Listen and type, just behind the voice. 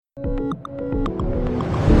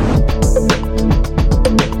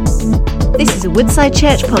is a Woodside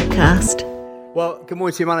Church podcast. Well, good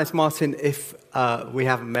morning to you. My name's Martin. If we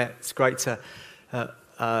haven't met, it's great to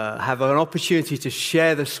have an opportunity to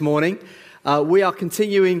share this morning. We are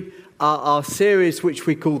continuing our series, which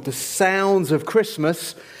we call The Sounds of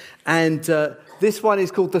Christmas. And this one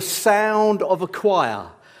is called The Sound of a Choir.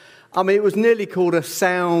 I mean, it was nearly called A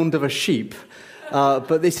Sound of a Sheep.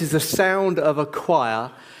 But this is the sound of a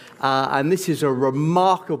choir. And this is a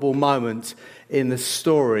remarkable moment in the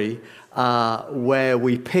story where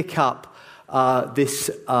we pick up this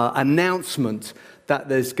announcement that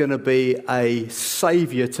there's going to be a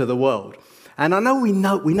saviour to the world. And I know we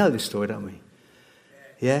know this story, don't we?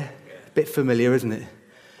 Yeah? A bit familiar, isn't it?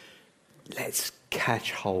 Let's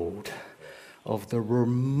catch hold of the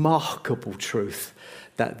remarkable truth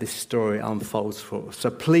that this story unfolds for us. So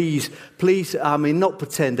please, I mean, not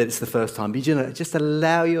pretend that it's the first time, but just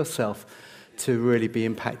allow yourself to really be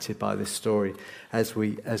impacted by this story as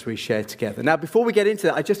we share together. Now, before we get into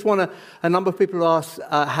that, I just want a number of people asked,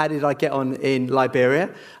 how did I get on in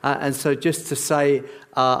Liberia? And so just to say,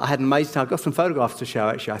 I had an amazing time. I've got some photographs to show,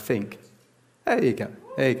 actually, I think. There you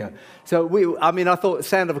go. So I thought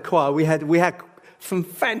Sound of a Choir, we had some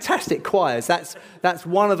fantastic choirs. That's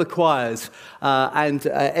one of the choirs, and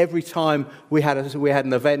every time we had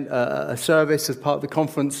an event, a service as part of the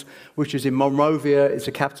conference, which is in Monrovia, it's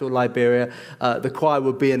the capital of Liberia. The choir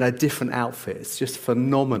would be in a different outfit. It's just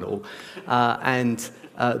phenomenal, and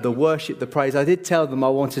the worship, the praise. I did tell them I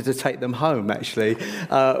wanted to take them home, actually,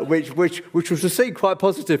 which was received quite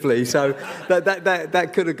positively. So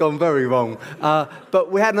that could have gone very wrong.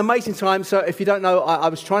 But we had an amazing time. So if you don't know, I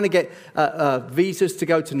was trying to get visas to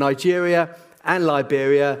go to Nigeria and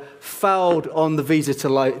Liberia, failed on the visa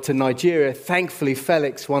to Nigeria. Thankfully,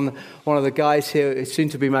 Felix, one of the guys here, soon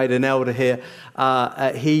to be made an elder here,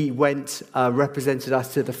 he went, represented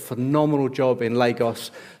us, did a phenomenal job in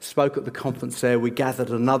Lagos, spoke at the conference there. We gathered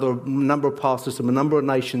another number of pastors from a number of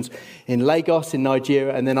nations in Lagos, in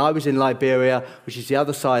Nigeria, and then I was in Liberia, which is the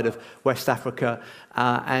other side of West Africa,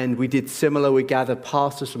 and we did similar. We gathered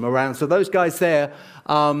pastors from around. So those guys there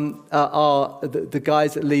are the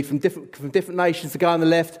guys that lead from different nations. The guy on the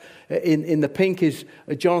left in the pink is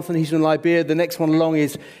Jonathan. He's from Liberia. The next one along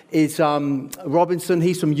is Robinson.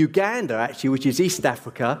 He's from Uganda, actually, which is East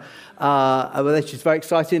Africa, which is very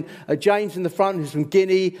exciting. James in the front, who's from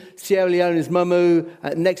Guinea. Sierra Leone is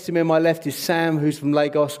Mamu. Next to me on my left is Sam, who's from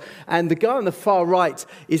Lagos. And the guy on the far right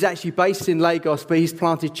is actually based in Lagos, but he's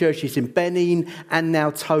planted churches in Benin and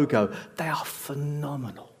now Togo. They are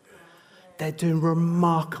phenomenal. They're doing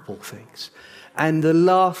remarkable things. And the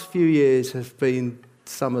last few years have been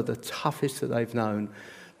some of the toughest that they've known.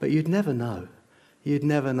 But you'd never know. You'd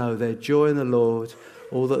never know. Their joy in the Lord,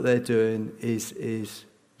 all that they're doing is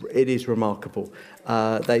remarkable.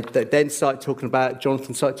 They then start talking about,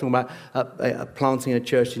 Jonathan started talking about planting a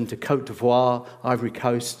church into Côte d'Ivoire, Ivory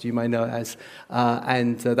Coast, you may know it as.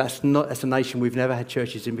 And that's a nation we've never had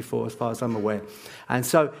churches in before, as far as I'm aware. And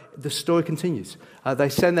so the story continues. They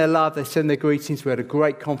send their love, they send their greetings. We had a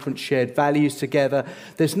great conference, shared values together.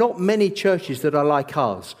 There's not many churches that are like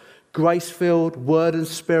ours. Grace-filled, word and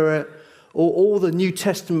spirit, all the New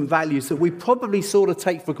Testament values that we probably sort of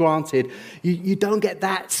take for granted. You don't get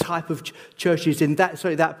that type of churches in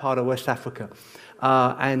that part of West Africa.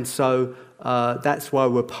 And so that's why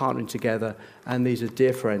we're partnering together. And these are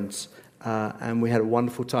dear friends. And we had a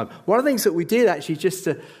wonderful time. One of the things that we did, actually, just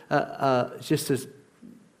as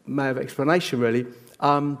matter of explanation, really,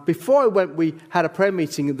 before I went, we had a prayer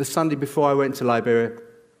meeting the Sunday before I went to Liberia.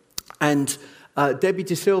 And Debbie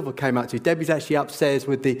De Silva came up to me. Debbie's actually upstairs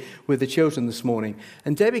with the children this morning.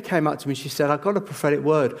 And Debbie came up to me and she said, I've got a prophetic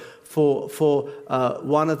word for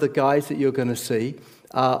one of the guys that you're going to see.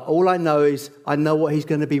 All I know is I know what he's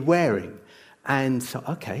going to be wearing. And so,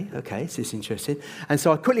 okay, this is interesting. And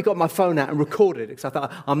so I quickly got my phone out and recorded it because I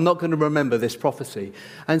thought, I'm not going to remember this prophecy.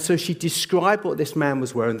 And so she described what this man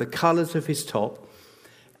was wearing, the colours of his top,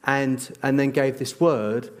 and then gave this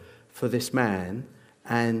word for this man.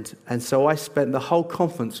 And so I spent the whole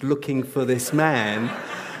conference looking for this man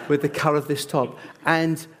with the colour of this top.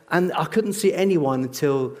 And I couldn't see anyone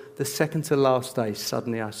until the second to last day.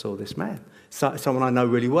 Suddenly I saw this man, someone I know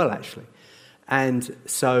really well, actually. And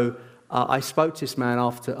so I spoke to this man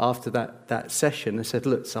after that session and said,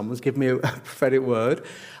 look, someone's given me a prophetic word.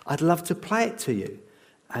 I'd love to play it to you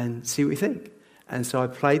and see what you think. And so I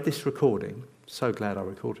played this recording. So glad I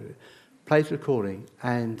recorded it. Played the recording,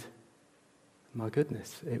 and my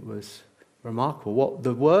goodness, it was remarkable. What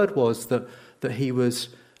the word was that he was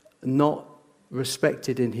not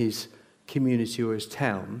respected in his community or his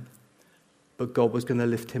town, but God was going to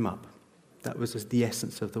lift him up. That was the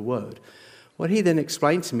essence of the word. What he then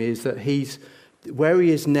explained to me is that where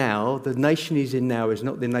he is now, the nation he's in now is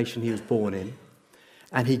not the nation he was born in,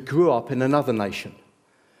 and he grew up in another nation.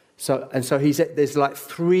 So there's like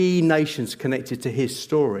 3 nations connected to his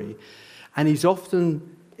story, and he's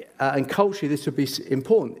often, and culturally this would be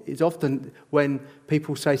important, it's often when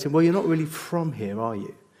people say to him, well, you're not really from here, are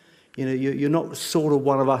you? You know, you're not sort of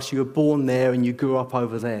one of us, you were born there and you grew up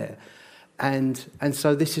over there. And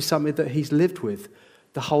so this is something that he's lived with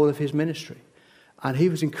the whole of his ministry. And he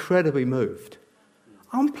was incredibly moved.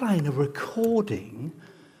 I'm playing a recording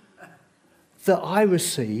that I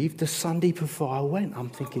received the Sunday before I went. I'm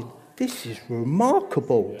thinking, this is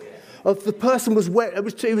remarkable. Of the person was wearing, it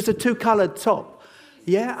was a 2-coloured top.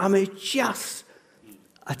 Yeah, I mean,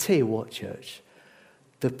 I tell you what, church,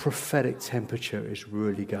 the prophetic temperature is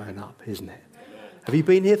really going up, isn't it? Have you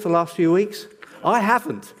been here for the last few weeks? I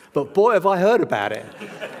haven't, but boy, have I heard about it.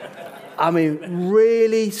 I mean,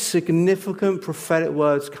 really significant prophetic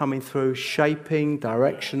words coming through, shaping,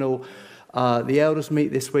 directional. The elders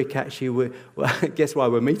meet this week, actually. Guess why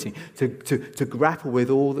we're meeting? To grapple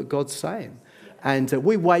with all that God's saying. And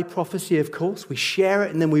we weigh prophecy, of course. We share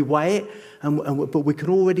it and then we weigh it. But we can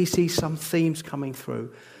already see some themes coming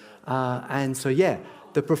through. And so,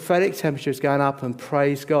 the prophetic temperature is going up, and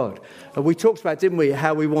praise God. And we talked about, didn't we,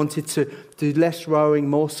 how we wanted to do less rowing,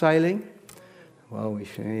 more sailing. Well,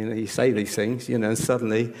 you say these things, and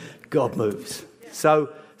suddenly God moves. So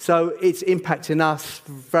it's impacting us,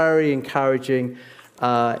 very encouraging.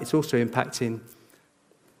 It's also impacting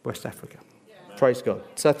West Africa. Yeah. Praise God.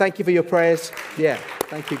 So thank you for your prayers. Yeah,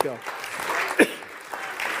 thank you, God.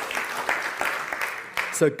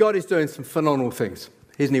 So God is doing some phenomenal things.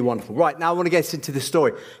 Isn't he wonderful? Right, now I want to get into the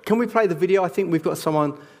story. Can we play the video? I think we've got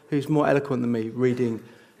someone who's more eloquent than me reading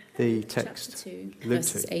the text. Chapter 2,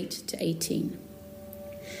 verses 8 to 18.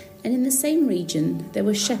 And in the same region there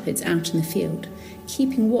were shepherds out in the field,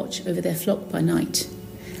 keeping watch over their flock by night.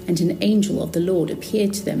 And an angel of the Lord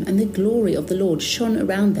appeared to them, and the glory of the Lord shone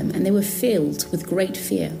around them, and they were filled with great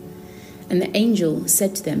fear. And the angel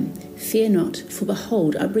said to them, Fear not, for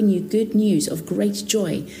behold, I bring you good news of great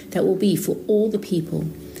joy that will be for all the people.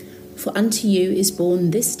 For unto you is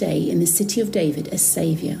born this day in the city of David a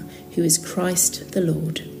Saviour, who is Christ the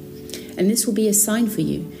Lord. And this will be a sign for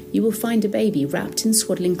you. You will find a baby wrapped in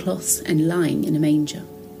swaddling cloths and lying in a manger.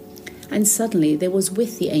 And suddenly there was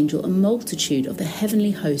with the angel a multitude of the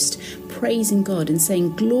heavenly host, praising God and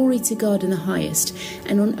saying, Glory to God in the highest,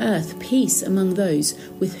 and on earth peace among those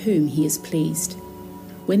with whom he is pleased.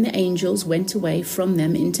 When the angels went away from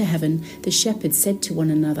them into heaven, the shepherds said to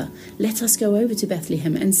one another, Let us go over to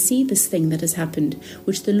Bethlehem and see this thing that has happened,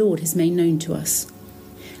 which the Lord has made known to us.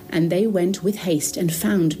 And they went with haste and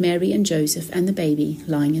found Mary and Joseph and the baby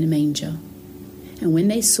lying in a manger. And when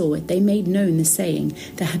they saw it, they made known the saying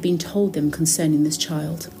that had been told them concerning this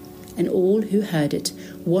child. And all who heard it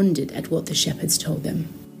wondered at what the shepherds told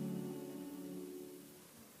them.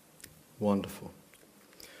 Wonderful.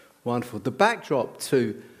 Wonderful. The backdrop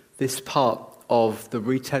to this part of the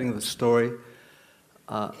retelling of the story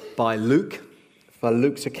by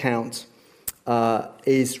Luke's account,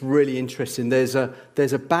 is really interesting. There's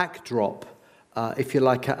a backdrop, if you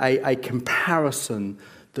like, a comparison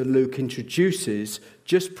that Luke introduces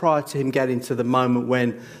just prior to him getting to the moment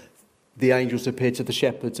when the angels appear to the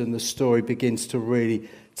shepherds and the story begins to really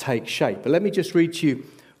take shape. But let me just read to you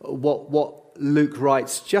what Luke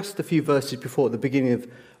writes just a few verses before, at the beginning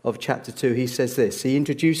of chapter 2. He says this. He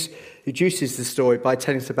introduces the story by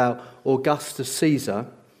telling us about Augustus Caesar,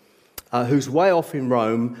 who's way off in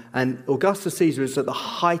Rome, and Augustus Caesar is at the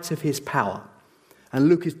height of his power. And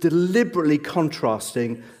Luke is deliberately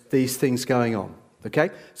contrasting these things going on.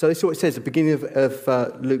 Okay? So this is what it says at the beginning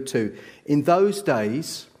of Luke 2. In those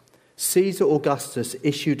days, Caesar Augustus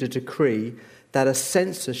issued a decree that a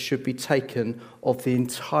census should be taken of the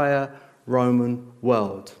entire Roman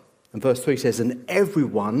world. And verse 3 says, and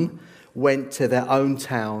everyone went to their own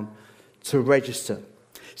town to register.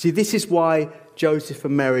 See, this is why Joseph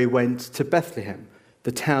and Mary went to Bethlehem,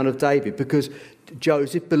 the town of David, because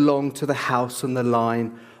Joseph belonged to the house and the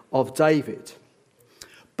line of David.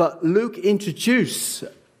 But Luke introduces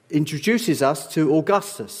us to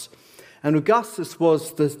Augustus. And Augustus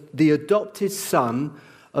was the adopted son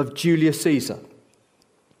of Julius Caesar.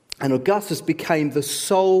 And Augustus became the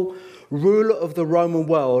sole ruler of the Roman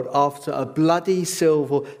world after a bloody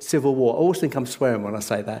civil war. I always think I'm swearing when I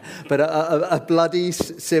say that, but a bloody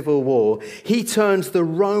civil war. He turns the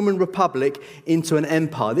Roman Republic into an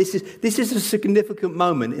empire. This is a significant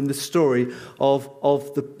moment in the story of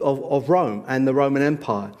Rome and the Roman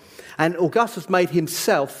Empire. And Augustus made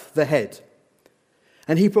himself the head.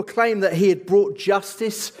 And he proclaimed that he had brought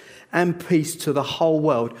justice and peace to the whole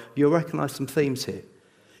world. You'll recognize some themes here.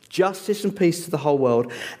 Justice and peace to the whole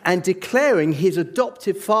world. And declaring his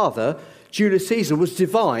adoptive father, Julius Caesar, was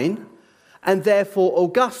divine, and therefore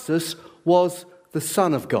Augustus was the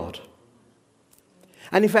Son of God.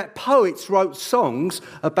 And in fact, poets wrote songs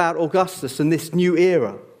about Augustus and this new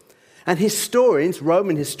era. And historians,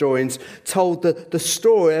 Roman historians, told the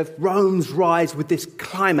story of Rome's rise with this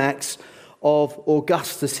climax of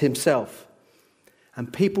Augustus himself.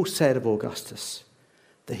 And people said of Augustus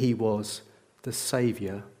that he was the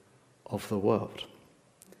saviour of the world.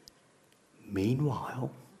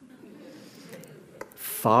 Meanwhile,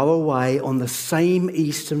 far away on the same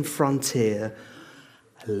eastern frontier,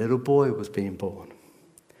 a little boy was being born.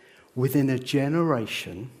 Within a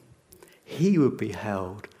generation, he would be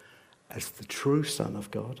hailed as the true Son of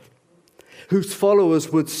God, whose followers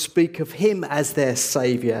would speak of him as their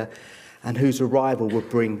saviour, and whose arrival would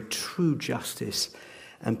bring true justice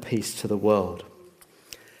and peace to the world.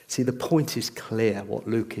 See, the point is clear, what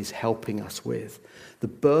Luke is helping us with. The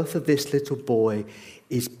birth of this little boy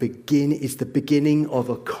is the beginning of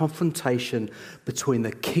a confrontation between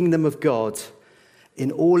the kingdom of God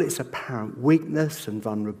in all its apparent weakness and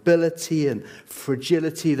vulnerability and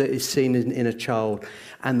fragility that is seen in a child,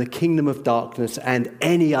 and the kingdom of darkness and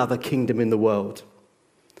any other kingdom in the world.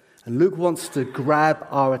 And Luke wants to grab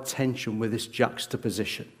our attention with this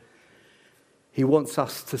juxtaposition. He wants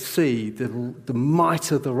us to see the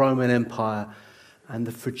might of the Roman Empire and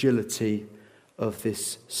the fragility of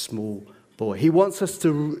this small boy. He wants us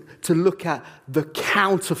to look at the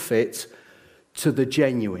counterfeit to the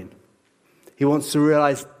genuine. He wants to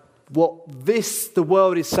realize what the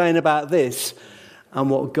world is saying about this and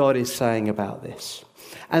what God is saying about this.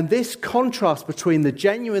 And this contrast between the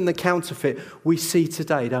genuine and the counterfeit we see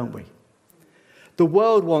today, don't we? The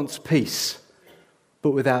world wants peace,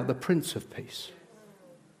 but without the Prince of Peace.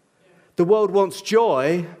 The world wants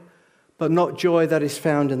joy, but not joy that is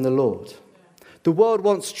found in the Lord. The world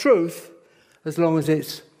wants truth, as long as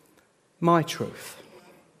it's my truth.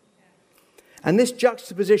 And this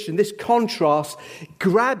juxtaposition, this contrast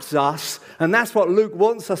grabs us, and that's what Luke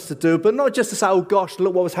wants us to do, but not just to say, oh gosh,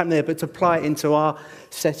 look what was happening there, but to apply it into our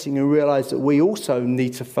setting and realize that we also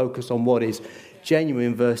need to focus on what is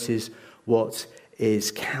genuine versus what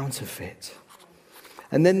is counterfeit.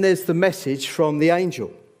 And then there's the message from the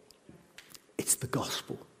angel. It's the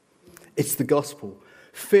gospel. It's the gospel.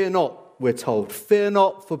 Fear not, we're told. Fear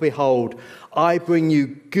not, for behold, I bring you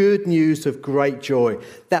good news of great joy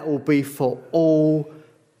that will be for all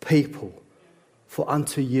people. For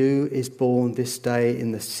unto you is born this day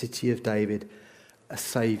in the city of David a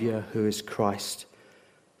Saviour who is Christ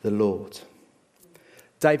the Lord.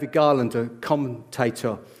 David Garland, a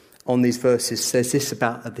commentator on these verses, says this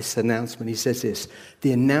about this announcement. He says this: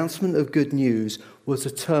 the announcement of good news was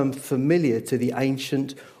a term familiar to the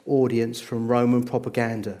ancient audience from Roman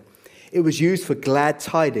propaganda. It was used for glad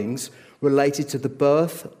tidings related to the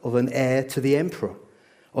birth of an heir to the emperor,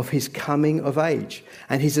 of his coming of age,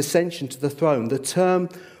 and his ascension to the throne. The term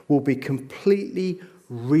will be completely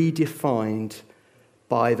redefined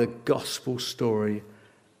by the gospel story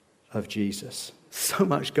of Jesus. So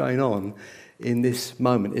much going on in this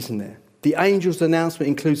moment, isn't there? The angel's announcement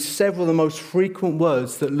includes several of the most frequent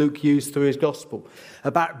words that Luke used through his gospel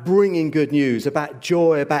about bringing good news, about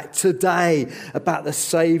joy, about today, about the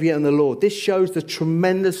Saviour and the Lord. This shows the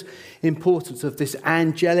tremendous importance of this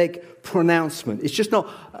angelic pronouncement. It's just not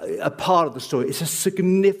a part of the story. It's a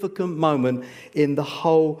significant moment in the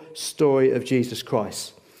whole story of Jesus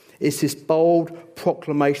Christ. It's this bold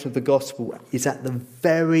proclamation of the gospel is at the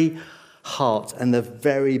very heart and the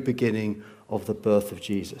very beginning of the birth of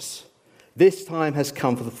Jesus. This time has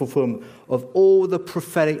come for the fulfillment of all the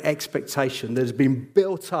prophetic expectation that has been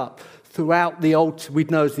built up throughout the Old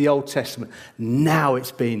Testament. Now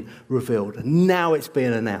it's been revealed. Now it's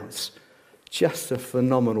been announced. Just a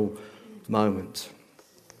phenomenal moment.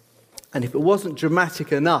 And if it wasn't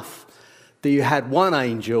dramatic enough that you had one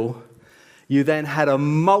angel, you then had a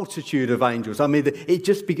multitude of angels. I mean,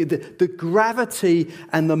 the gravity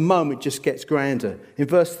and the moment just gets grander. In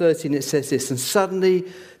verse 13 it says this: and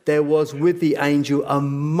suddenly there was with the angel a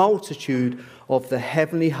multitude of the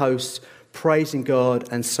heavenly hosts praising God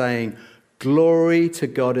and saying, glory to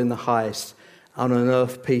God in the highest, and on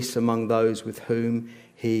earth peace among those with whom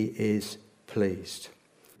he is pleased.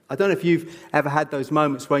 I don't know if you've ever had those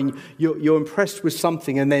moments when you're impressed with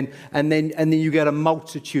something and then you get a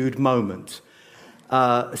multitude moment.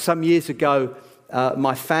 Some years ago,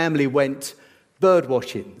 my family went bird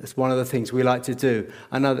watching. That's one of the things we like to do.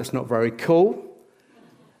 I know that's not very cool,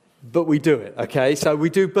 but we do it, okay? So we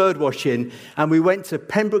do bird watching, and we went to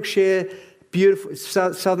Pembrokeshire, beautiful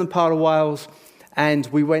southern part of Wales, and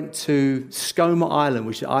we went to Skomer Island,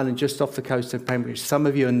 which is an island just off the coast of Pembrokeshire. Some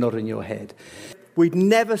of you are nodding your head. We'd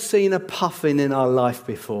never seen a puffin in our life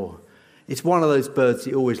before. It's one of those birds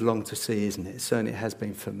you always long to see, isn't it? Certainly it has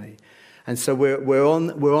been for me. And so we're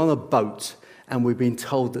on a boat, and we've been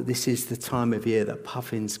told that this is the time of year that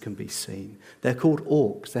puffins can be seen. They're called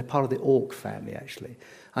auks. They're part of the auk family, actually.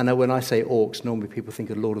 I know when I say auks, normally people think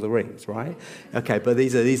of Lord of the Rings, right? Okay, but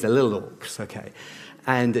these are little auks, okay.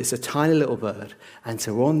 And it's a tiny little bird. And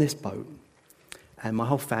so we're on this boat, and my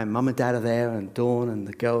whole family, mum and dad are there, and Dawn and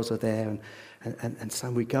the girls are there, and so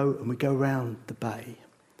we go round the bay,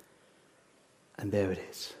 and there it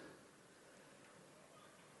is,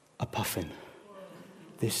 a puffin.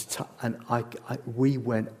 We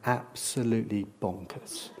went absolutely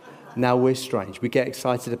bonkers. Now we're strange. We get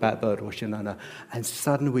excited about bird watching, and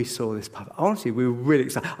suddenly we saw this puffin. Honestly, we were really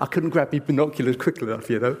excited. I couldn't grab my binoculars quickly enough,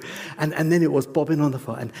 And then it was bobbing on the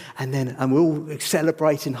foot, and we're all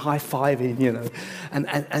celebrating, high-fiving,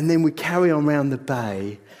 And then we carry on round the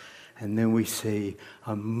bay, and then we see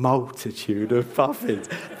a multitude of puffins.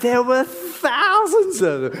 There were thousands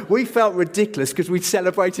of them. We felt ridiculous because we'd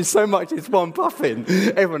celebrated so much it's one puffin.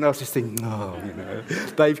 Everyone else is thinking,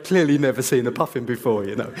 they've clearly never seen a puffin before,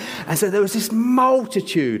 And so there was this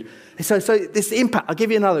multitude. So this impact. I'll give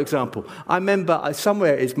you another example. I remember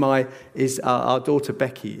somewhere our daughter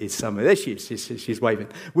Becky is somewhere. There she is. She's waving.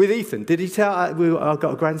 With Ethan. Did he tell I've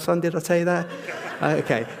got a grandson? Did I tell you that?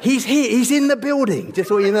 Okay. He's here. He's in the building, just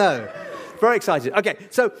so you know. Very excited. Okay,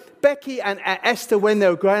 so Becky and Esther, when they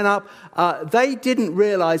were growing up, they didn't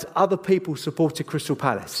realise other people supported Crystal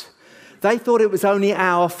Palace. They thought it was only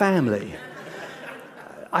our family.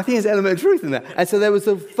 I think there's an element of truth in that. And so there was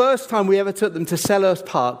the first time we ever took them to Selhurst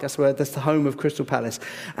Park. That's the home of Crystal Palace.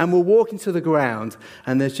 And we're walking to the ground,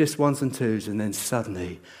 and there's just ones and twos, and then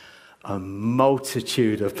suddenly a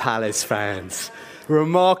multitude of Palace fans.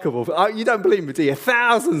 Remarkable. You don't believe me, do you?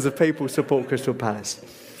 Thousands of people support Crystal Palace.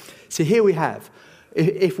 So here we have,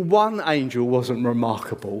 if one angel wasn't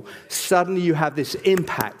remarkable, suddenly you have this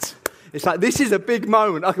impact. It's like, this is a big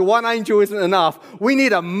moment. Okay, one angel isn't enough. We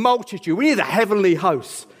need a multitude. We need a heavenly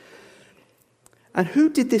host. And who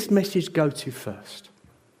did this message go to first?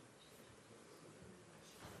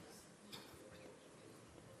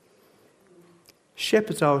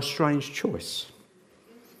 Shepherds are a strange choice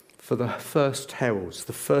for the first heralds,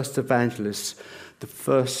 the first evangelists, the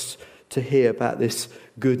first to hear about this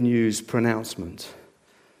good news pronouncement.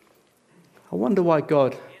 I wonder why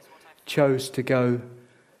God chose to go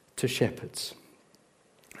to shepherds.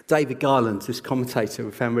 David Garland, this commentator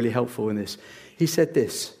we found really helpful in this, he said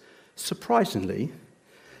this: surprisingly,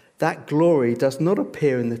 that glory does not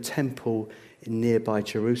appear in the temple in nearby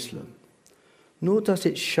Jerusalem, nor does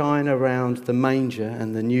it shine around the manger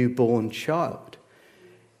and the newborn child.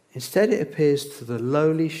 Instead, it appears to the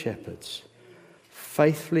lowly shepherds,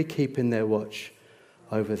 faithfully keeping their watch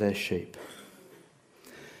over their sheep.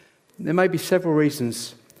 There may be several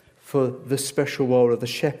reasons for the special role of the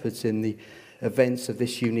shepherds in the events of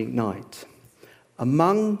this unique night.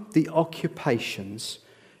 Among the occupations,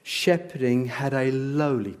 shepherding had a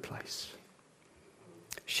lowly place.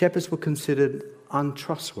 Shepherds were considered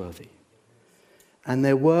untrustworthy, and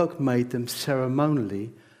their work made them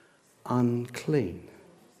ceremonially unclean.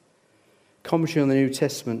 Commentary on the New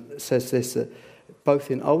Testament says this, that both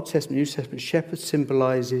in Old Testament and New Testament, shepherd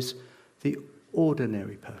symbolises the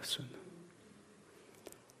ordinary person.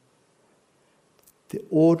 The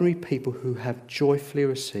ordinary people who have joyfully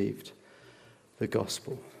received the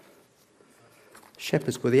gospel.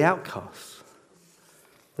 Shepherds were the outcasts,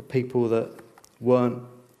 the people that weren't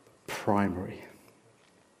primary.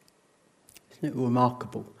 Isn't it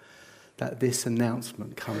remarkable that this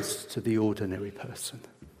announcement comes to the ordinary person?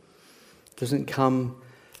 It doesn't come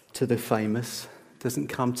to the famous, doesn't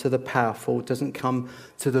come to the powerful, doesn't come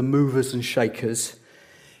to the movers and shakers.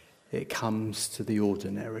 It comes to the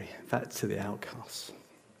ordinary, in fact, to the outcasts.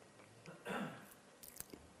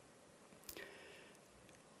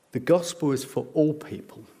 The gospel is for all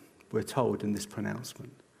people, we're told in this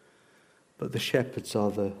pronouncement, but the shepherds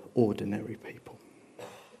are the ordinary people.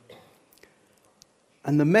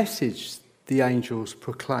 And the message the angels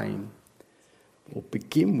proclaim, or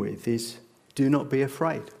begin with, is do not be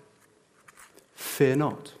afraid. Fear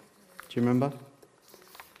not. Do you remember?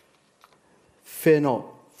 Fear not,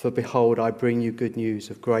 for behold, I bring you good news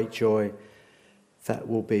of great joy that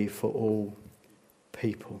will be for all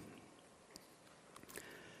people.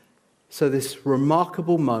 So this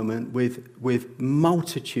remarkable moment with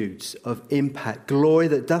multitudes of impact, glory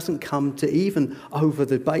that doesn't come to even over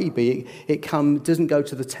the baby. It doesn't go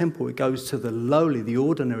to the temple. It goes to the lowly, the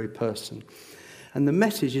ordinary person. And the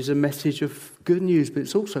message is a message of good news, but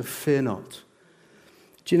it's also fear not.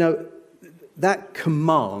 Do you know, that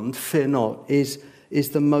command, fear not, is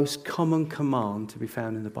the most common command to be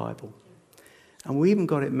found in the Bible. And we even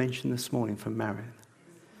got it mentioned this morning from Marion.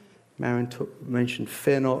 Marion mentioned,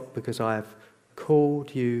 fear not, because I have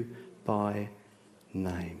called you by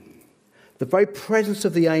name. The very presence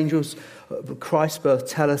of the angels of Christ's birth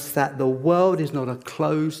tell us that the world is not a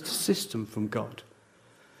closed system from God.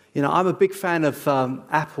 You know, I'm a big fan of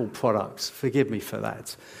Apple products. Forgive me for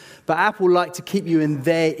that. But Apple like to keep you in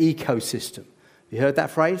their ecosystem. You heard that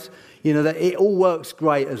phrase? You know, that it all works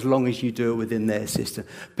great as long as you do it within their system.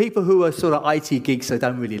 People who are sort of IT geeks, they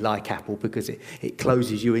don't really like Apple because it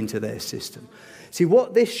closes you into their system. See,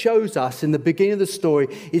 what this shows us in the beginning of the story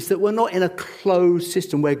is that we're not in a closed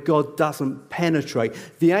system where God doesn't penetrate.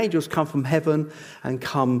 The angels come from heaven and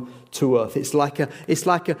come to earth. It's like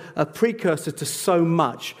a precursor to so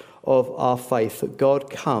much of our faith, that God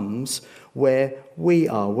comes where we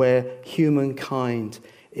are, where humankind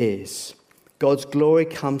is. God's glory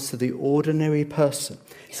comes to the ordinary person.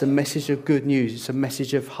 It's a message of good news. It's a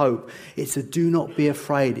message of hope. It's a do not be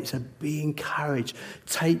afraid. It's a be encouraged.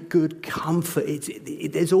 Take good comfort.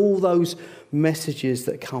 There's all those messages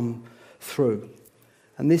that come through.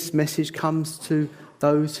 And this message comes to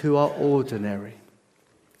those who are ordinary,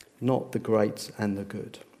 not the great and the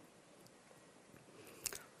good.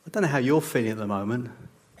 I don't know how you're feeling at the moment.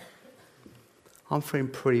 I'm feeling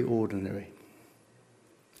pretty ordinary,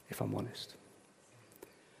 if I'm honest.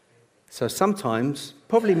 So sometimes,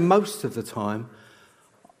 probably most of the time,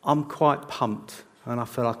 I'm quite pumped and I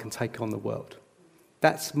feel I can take on the world.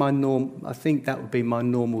 That's my norm. I think that would be my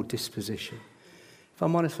normal disposition. If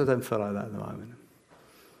I'm honest, I don't feel like that at the moment.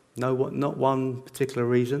 Not one particular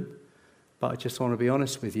reason, but I just want to be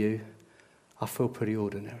honest with you. I feel pretty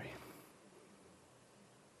ordinary.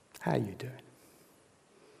 How are you doing?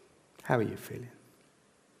 How are you feeling?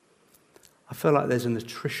 I feel like there's an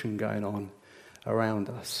attrition going on around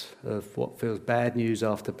us of what feels bad news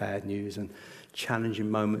after bad news, and challenging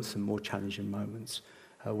moments and more challenging moments.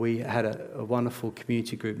 We had a wonderful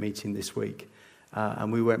community group meeting this week,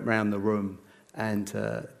 and we went round the room and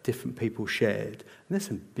different people shared. And there's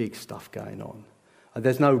some big stuff going on.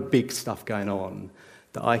 There's no big stuff going on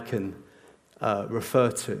that I can refer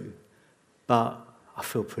to, but I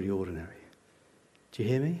feel pretty ordinary. Do you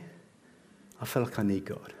hear me? I feel like I need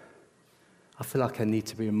God. I feel like I need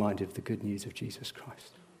to be reminded of the good news of Jesus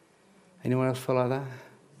Christ. Anyone else feel like that?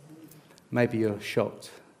 Maybe you're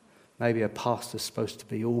shocked. Maybe a pastor's supposed to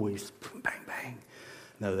be always bang, bang.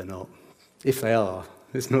 No, they're not. If they are,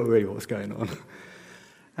 it's not really what's going on.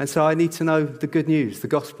 And so I need to know the good news, the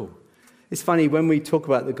gospel. It's funny, when we talk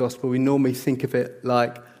about the gospel, we normally think of it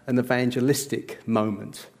like an evangelistic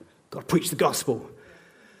moment. Got to preach the gospel.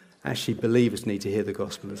 Actually, believers need to hear the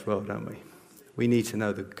gospel as well, don't we? We need to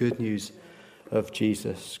know the good news of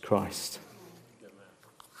Jesus Christ.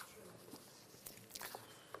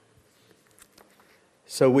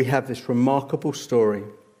 So we have this remarkable story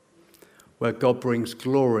where God brings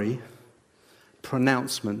glory,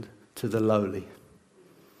 pronouncement to the lowly,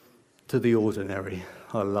 to the ordinary.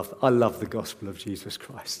 I love the gospel of Jesus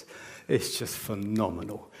Christ. It's just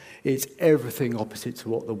phenomenal. It's everything opposite to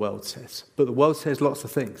what the world says. But the world says lots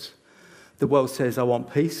of things. The world says, I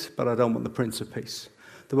want peace, but I don't want the Prince of Peace.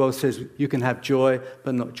 The world says you can have joy,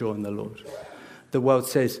 but not joy in the Lord. The world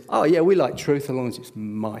says, oh yeah, we like truth as long as it's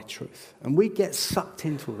my truth. And we get sucked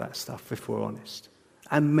into all that stuff, if we're honest.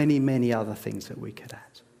 And many, many other things that we could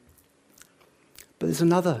add. But there's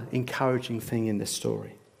another encouraging thing in this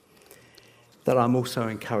story that I'm also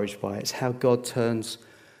encouraged by. It's how God turns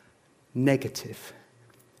negative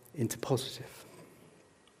into positive.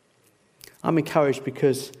 I'm encouraged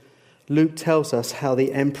because Luke tells us how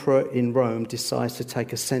the emperor in Rome decides to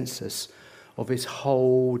take a census of his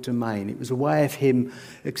whole domain. It was a way of him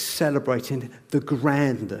celebrating the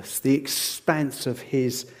grandness, the expanse of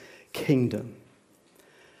his kingdom.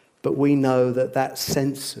 But we know that that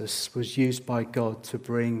census was used by God to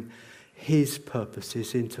bring his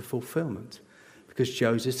purposes into fulfillment, because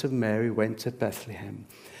Joseph and Mary went to Bethlehem,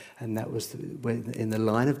 and that was in the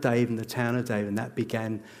line of David, in the town of David, and that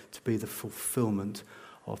began to be the fulfillment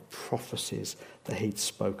of prophecies that he'd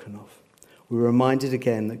spoken of. We're reminded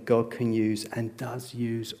again that God can use and does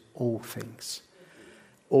use all things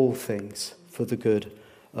for the good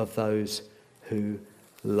of those who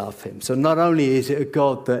love him. So not only is it a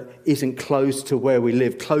God that isn't close to where we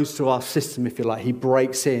live, close to our system, if you like, he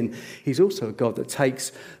breaks in. He's also a God that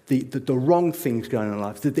takes the wrong things going on in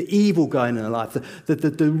life, the evil going on in life,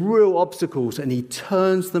 the real obstacles, and he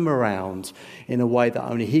turns them around in a way that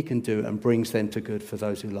only he can do and brings them to good for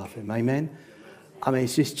those who love him. Amen? I mean, it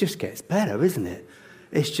just gets better, isn't it?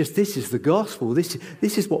 It's just, this is the gospel. This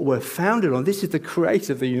is what we're founded on. This is the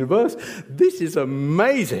creator of the universe. This is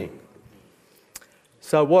amazing.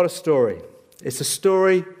 So what a story. It's a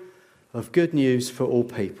story of good news for all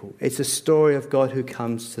people. It's a story of God who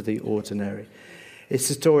comes to the ordinary. It's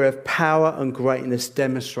a story of power and greatness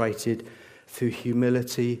demonstrated through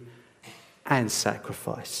humility and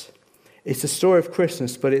sacrifice. It's a story of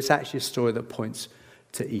Christmas, but it's actually a story that points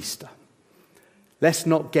to Easter. Let's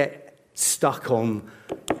not get stuck on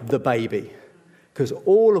the baby, because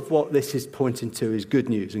all of what this is pointing to is good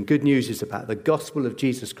news. And good news is about the gospel of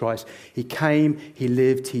Jesus Christ. He came, he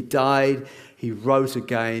lived, he died, he rose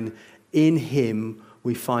again. In him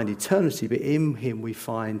we find eternity, but in him we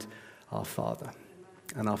find our Father.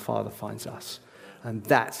 And our Father finds us. And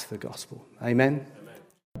that's the gospel. Amen?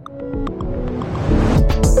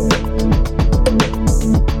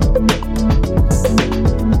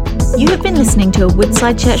 You have been listening to a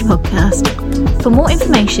Woodside Church podcast. For more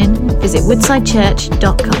information, visit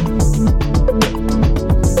woodsidechurch.com.